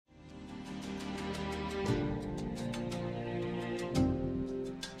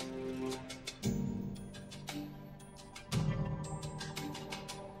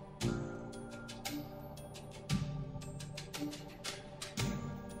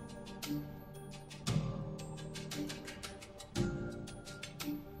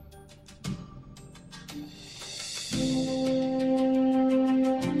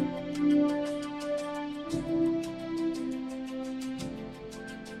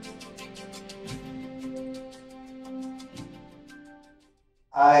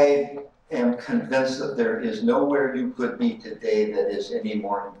I am convinced that there is nowhere you could be today that is any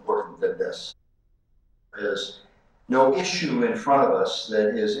more important than this. There is no issue in front of us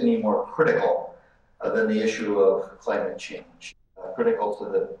that is any more critical than the issue of climate change, critical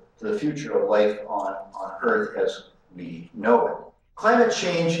to the future of life on Earth as we know it. Climate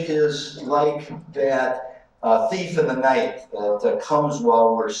change is like that thief in the night that comes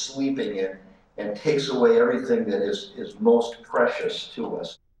while we're sleeping and takes away everything that is most precious to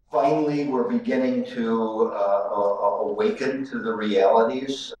us. Finally, we're beginning to awaken to the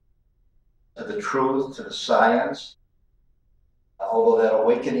realities, to the truth, to the science. Although that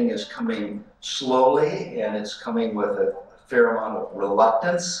awakening is coming slowly and it's coming with a fair amount of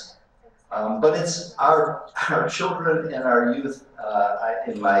reluctance, but it's our children and our youth,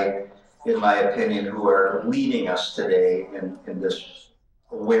 in my opinion, who are leading us today in this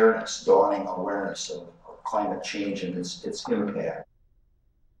awareness, dawning awareness of climate change and its impact.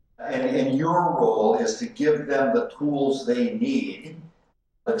 And your role is to give them the tools they need,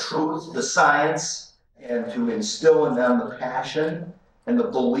 the truth, the science, and to instill in them the passion and the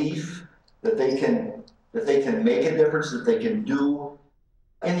belief that they can make a difference, that they can do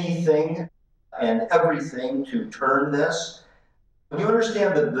anything and everything to turn this. When you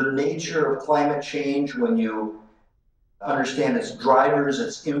understand the nature of climate change, when you understand its drivers,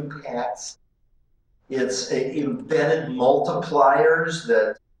 its impacts, its embedded multipliers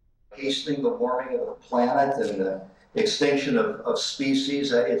that hastening the warming of the planet and the extinction of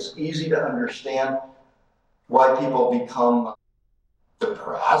species, it's easy to understand why people become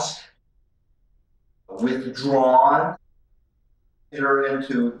depressed, withdrawn, enter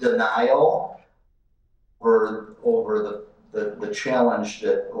into denial over the challenge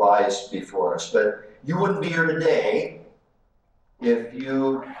that lies before us. But you wouldn't be here today if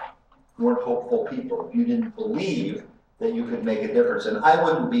you weren't hopeful people, if you didn't believe that you could make a difference. And I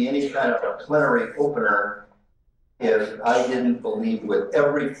wouldn't be any kind of a plenary opener if I didn't believe with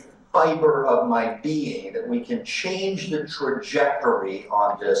every fiber of my being that we can change the trajectory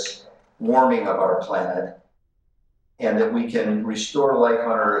on this warming of our planet and that we can restore life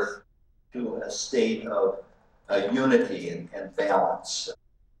on Earth to a state of unity and balance.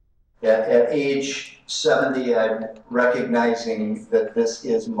 At age 70, I'm recognizing that this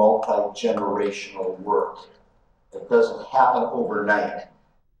is multi-generational work. It doesn't happen overnight,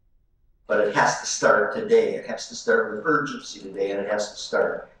 but it has to start today. It has to start with urgency today, and it has to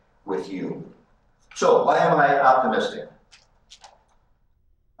start with you. So why am I optimistic?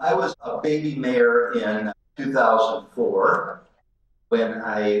 I was a baby mayor in 2004 when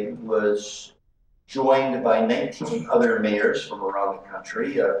I was joined by 19 other mayors from around the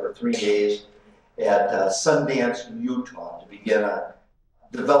country for 3 days at Sundance, Utah, to begin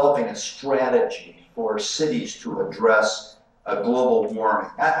developing a strategy for cities to address global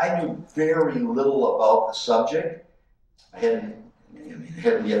warming. I knew very little about the subject. It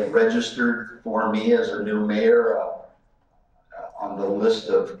hadn't yet registered for me as a new mayor on the list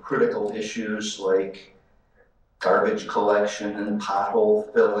of critical issues like garbage collection and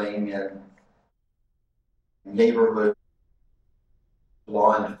pothole filling and neighborhood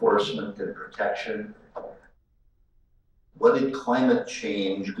law enforcement and protection. What did climate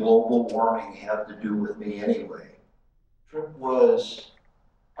change, global warming have to do with me anyway? The trip was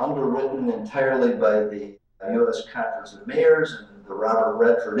underwritten entirely by the U.S. Conference of Mayors and the Robert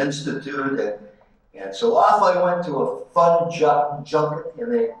Redford Institute. And so off I went to a fun junket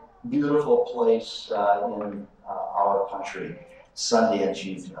in a beautiful place in our country, Sundance,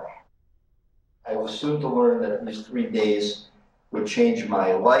 Utah. I was soon to learn that these 3 days would change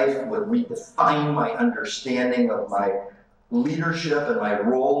my life, would redefine my understanding of my leadership and my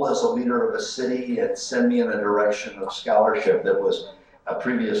role as a leader of a city, and send me in a direction of scholarship that was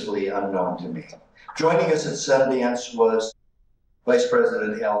previously unknown to me. Joining us at Sundance was Vice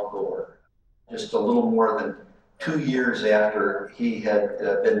President Al Gore, just a little more than 2 years after he had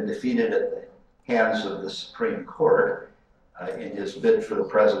been defeated at the hands of the Supreme Court in his bid for the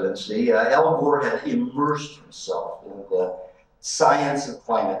presidency. Al Gore had immersed himself in the science of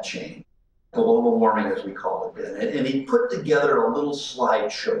climate change, global warming as we call it then, and he put together a little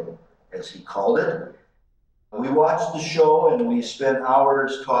slideshow, as he called it. We watched the show and we spent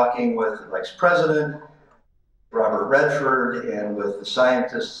hours talking with the Vice President, Robert Redford, and with the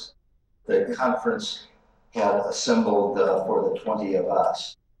scientists the conference had assembled for the 20 of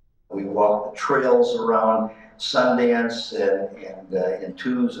us. We walked the trails around Sundance and in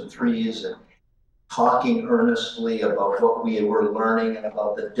twos and threes and talking earnestly about what we were learning and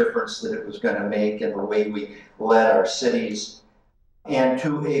about the difference that it was going to make in the way we led our cities. And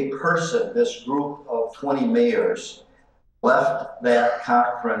to a person, this group of 20 mayors left that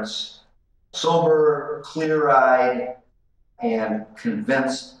conference sober, clear-eyed, and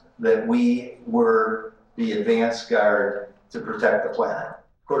convinced that we were the advance guard to protect the planet.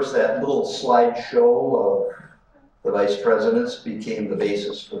 Of course, that little slideshow of the vice presidents became the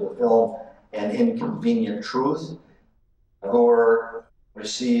basis for the film An Inconvenient Truth. Gore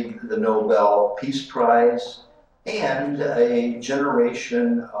received the Nobel Peace Prize, and a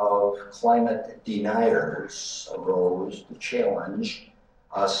generation of climate deniers arose to challenge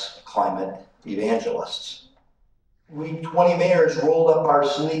us climate evangelists. We 20 mayors rolled up our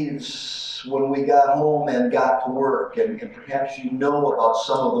sleeves when we got home and got to work, and perhaps you know about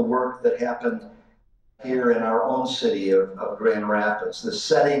some of the work that happened here in our own city of Grand Rapids, the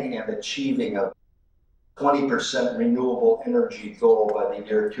setting and achieving of 20% renewable energy goal by the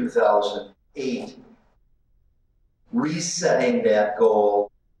year 2008, resetting that goal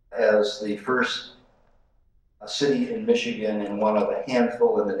as the first city in Michigan and one of a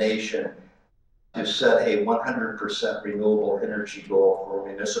handful in the nation to set a 100% renewable energy goal for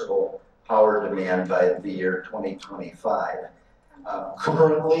municipal power demand by the year 2025.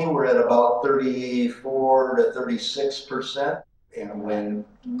 Currently, we're at about 34 to 36%, and when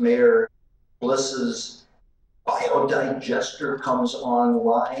Mayor Bliss's biodigester comes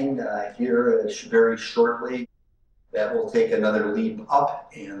online here very shortly, that will take another leap up,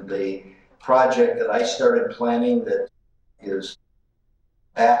 and the project that I started planning that is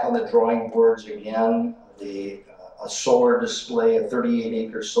back on the drawing boards again, a solar display, a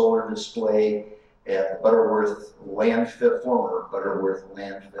 38-acre solar display at the Butterworth landfill, former Butterworth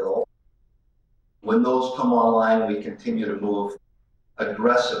landfill. When those come online, we continue to move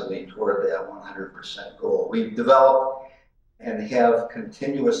aggressively toward that 100% goal. We've developed and have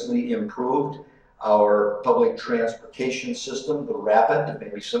continuously improved our public transportation system, the Rapid.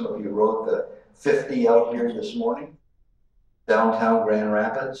 Maybe some of you rode the 50 out here this morning. Downtown Grand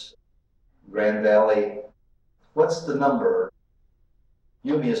Rapids, Grand Valley. What's the number?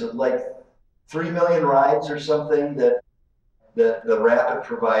 Yumi, is it like 3 million rides or something that the Rapid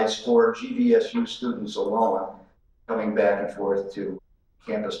provides for GVSU students alone, coming back and forth to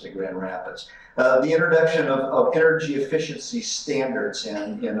campus to Grand Rapids. The introduction of energy efficiency standards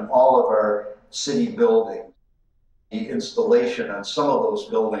in all of our city buildings, the installation on some of those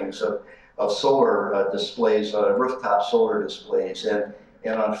buildings of solar displays, rooftop solar displays, and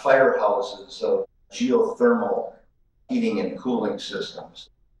on firehouses of geothermal heating and cooling systems.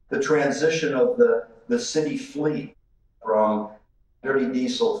 The transition of the city fleet from dirty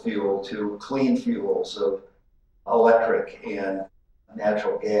diesel fuel to clean fuels of electric and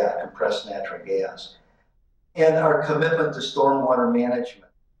natural gas, compressed natural gas. And our commitment to stormwater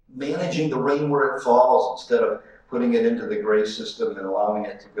management, managing the rain where it falls instead of putting it into the gray system and allowing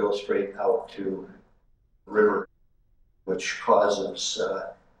it to go straight out to the river, which causes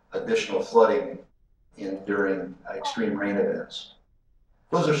additional flooding during extreme rain events.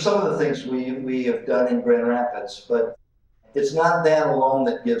 Those are some of the things we have done in Grand Rapids, but it's not that alone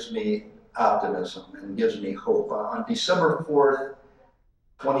that gives me optimism and gives me hope. On December 4th,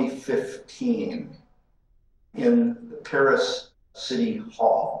 2015, in the Paris City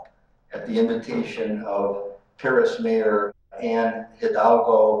Hall, at the invitation of Paris Mayor Anne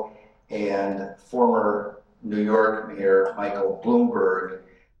Hidalgo and former New York Mayor Michael Bloomberg,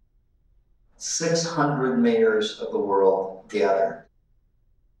 600 mayors of the world gathered,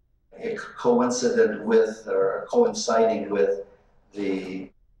 coinciding with the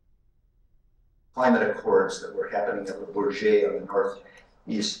climate accords that were happening at Le Bourget on the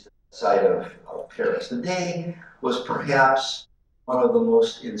northeast side of Paris. The day was perhaps one of the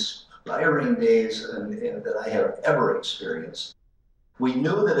most inspiring days that I have ever experienced. We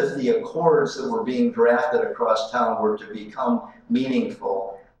knew that if the accords that were being drafted across town were to become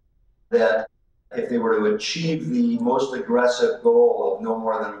meaningful, that if they were to achieve the most aggressive goal of no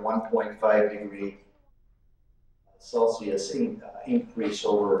more than 1.5 degree Celsius increase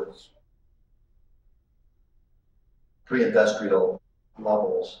over pre-industrial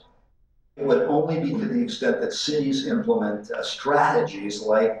levels, it would only be to the extent that cities implement strategies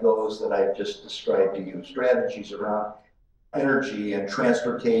like those that I've just described to you, strategies around energy and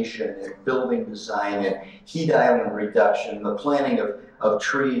transportation and building design and heat island reduction, the planting of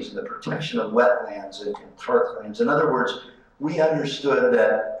trees and the protection of wetlands and parklands. In other words, we understood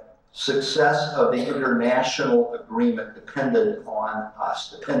that Success of the international agreement depended on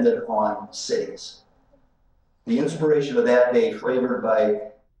us, depended on cities. The inspiration of that day flavored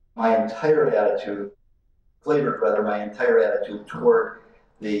my entire attitude toward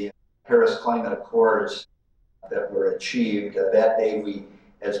the Paris Climate Accords that were achieved. That day, we,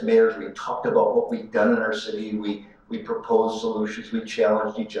 as mayors, we talked about what we'd done in our city. We proposed solutions. We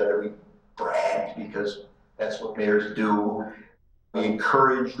challenged each other. We bragged because that's what mayors do. We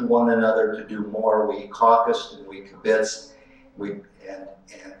encouraged one another to do more. We caucused and we convinced. And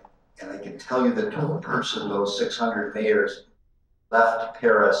I can tell you that to a person, those 600 mayors left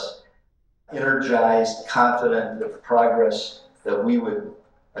Paris energized, confident that the progress that we would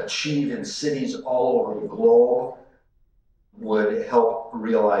achieve in cities all over the globe would help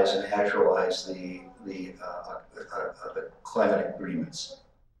realize and actualize the climate agreements.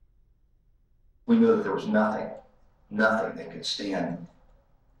 We knew that there was nothing that could stand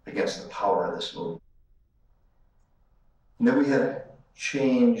against the power of this movement. And then we had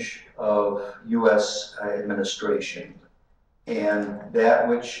change of U.S. administration, and that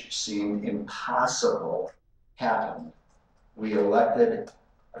which seemed impossible happened. We elected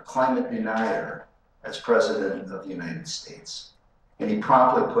a climate denier as president of the United States. And he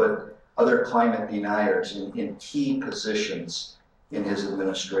promptly put other climate deniers in key positions in his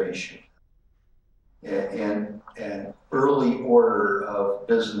administration. And early order of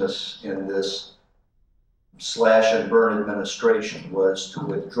business in this slash and burn administration was to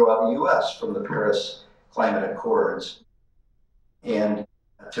withdraw the U.S. from the Paris Climate Accords and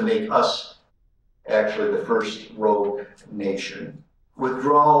to make us actually the first rogue nation.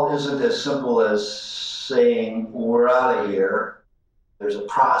 Withdrawal isn't as simple as saying, we're out of here. There's a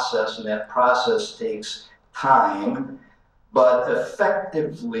process, and that process takes time. But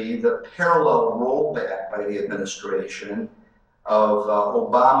effectively, the parallel rollback by the administration of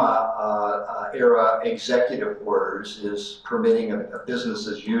Obama-era executive orders is permitting a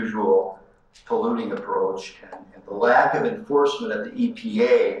business-as-usual polluting approach. And the lack of enforcement at the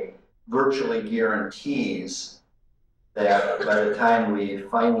EPA virtually guarantees that by the time we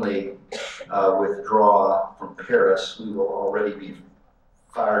finally withdraw from Paris, we will already be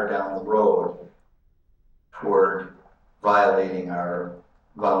far down the road toward violating our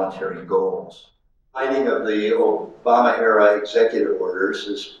voluntary goals. Finding of the Obama-era executive orders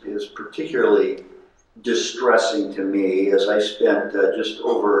is particularly distressing to me, as I spent just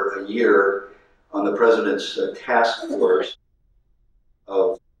over a year on the president's task force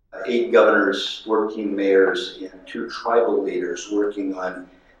of 8 governors, 14 mayors, and 2 tribal leaders working on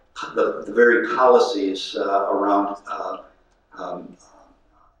the very policies around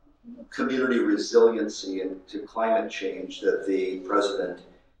community resiliency and to climate change that the president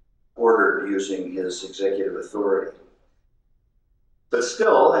ordered using his executive authority. But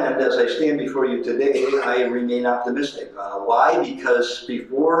still, and as I stand before you today, I remain optimistic. Why? Because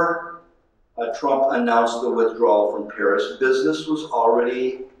before Trump announced the withdrawal from Paris, business was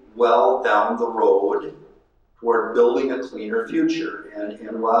already well down the road toward building a cleaner future.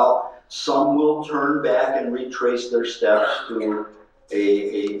 And while some will turn back and retrace their steps to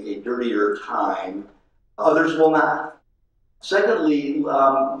a dirtier time, others will not. Secondly,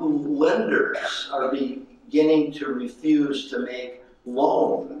 lenders are beginning to refuse to make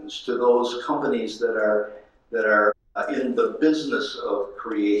loans to those companies that are in the business of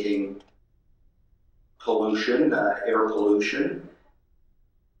creating pollution, air pollution.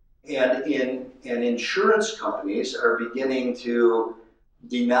 And insurance companies are beginning to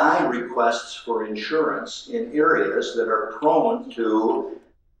deny requests for insurance in areas that are prone to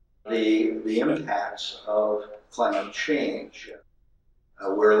the impacts of climate change,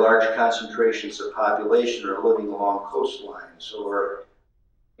 where large concentrations of population are living along coastlines or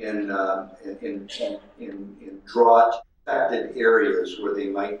in drought-affected areas where they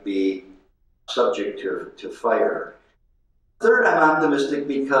might be subject to fire. Third, I'm optimistic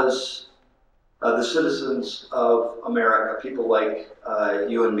because the citizens of America, people like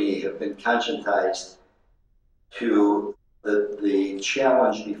you and me, have been conscientized to the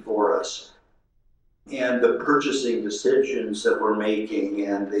challenge before us and the purchasing decisions that we're making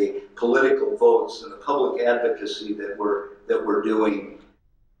and the political votes and the public advocacy that we're doing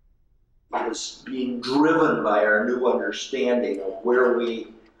is being driven by our new understanding of where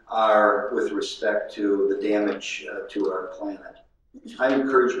we are with respect to the damage to our planet. I'm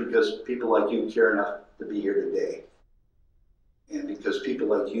encouraged because people like you care enough to be here today. And because people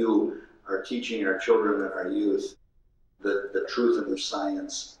like you are teaching our children and our youth the truth and the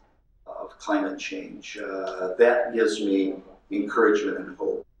science of climate change. That gives me encouragement and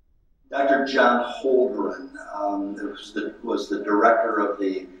hope. Dr. John Holdren was the director of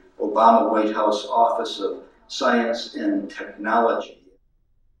the Obama White House Office of Science and Technology,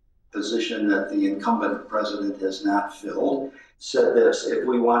 position that the incumbent president has not filled, said this: if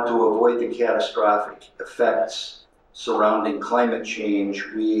we want to avoid the catastrophic effects surrounding climate change,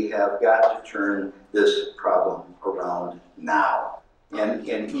 we have got to turn this problem around now. And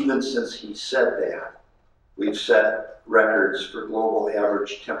even since he said that, we've set records for global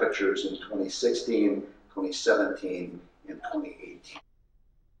average temperatures in 2016, 2017, and 2018.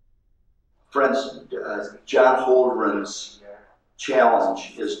 Friends, John Holdren's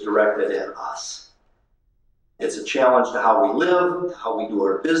challenge is directed at us. It's a challenge to how we live, how we do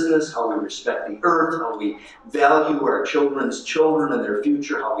our business, how we respect the earth, how we value our children's children and their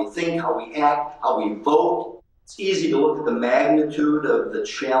future, how we think, how we act, how we vote. It's easy to look at the magnitude of the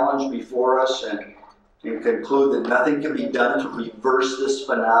challenge before us and conclude that nothing can be done to reverse this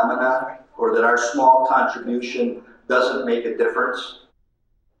phenomena, or that our small contribution doesn't make a difference.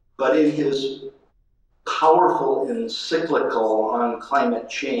 But in his powerful encyclical on climate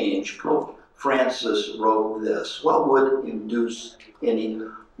change, Pope Francis wrote this: what would induce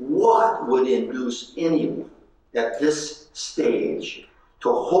anyone at this stage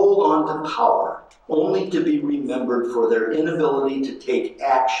to hold on to power only to be remembered for their inability to take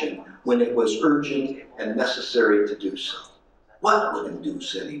action when it was urgent and necessary to do so? What would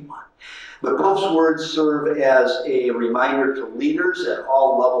induce anyone? The Pope's words serve as a reminder to leaders at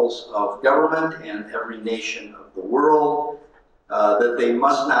all levels of government and every nation of the world that they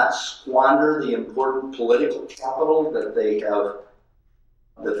must not squander the important political capital that they've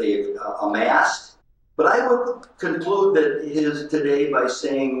amassed. But I would conclude that today by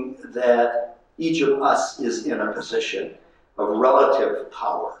saying that each of us is in a position of relative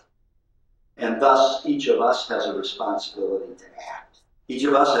power, and thus each of us has a responsibility to act. Each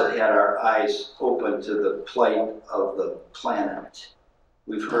of us have had our eyes open to the plight of the planet.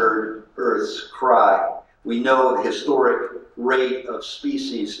 We've heard Earth's cry. We know the historic rate of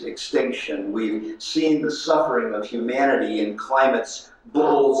species extinction. We've seen the suffering of humanity in climate's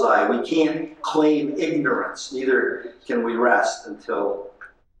bullseye. We can't claim ignorance, neither can we rest on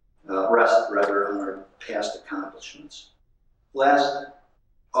our past accomplishments. Last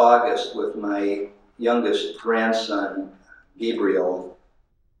August, with my youngest grandson, Gabriel,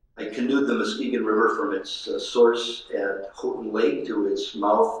 I canoed the Muskegon River from its source at Houghton Lake to its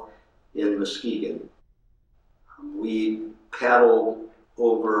mouth in Muskegon. We paddled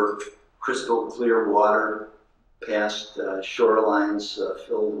over crystal clear water, past shorelines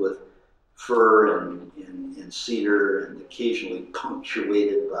filled with fir and cedar, and occasionally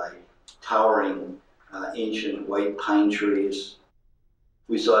punctuated by towering ancient white pine trees.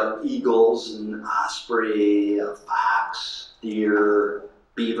 We saw eagles and osprey, fox, deer,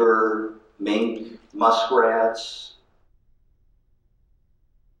 beaver, mink, muskrats.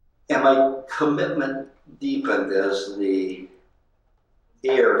 And my commitment deepened as the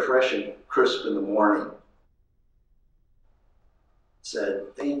air, fresh and crisp in the morning,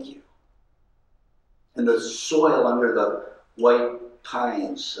 said, thank you. And the soil under the white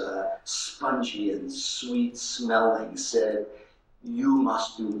pines, spongy and sweet smelling, said, you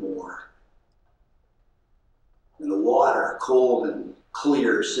must do more. And the water, cold and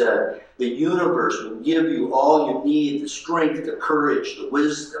clear, said, the universe will give you all you need, the strength, the courage, the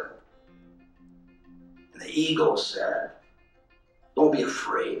wisdom. And the eagle said, don't be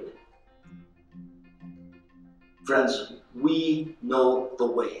afraid. Friends, we know the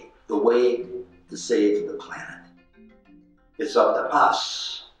way to save the planet. It's up to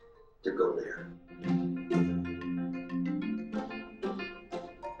us to go there.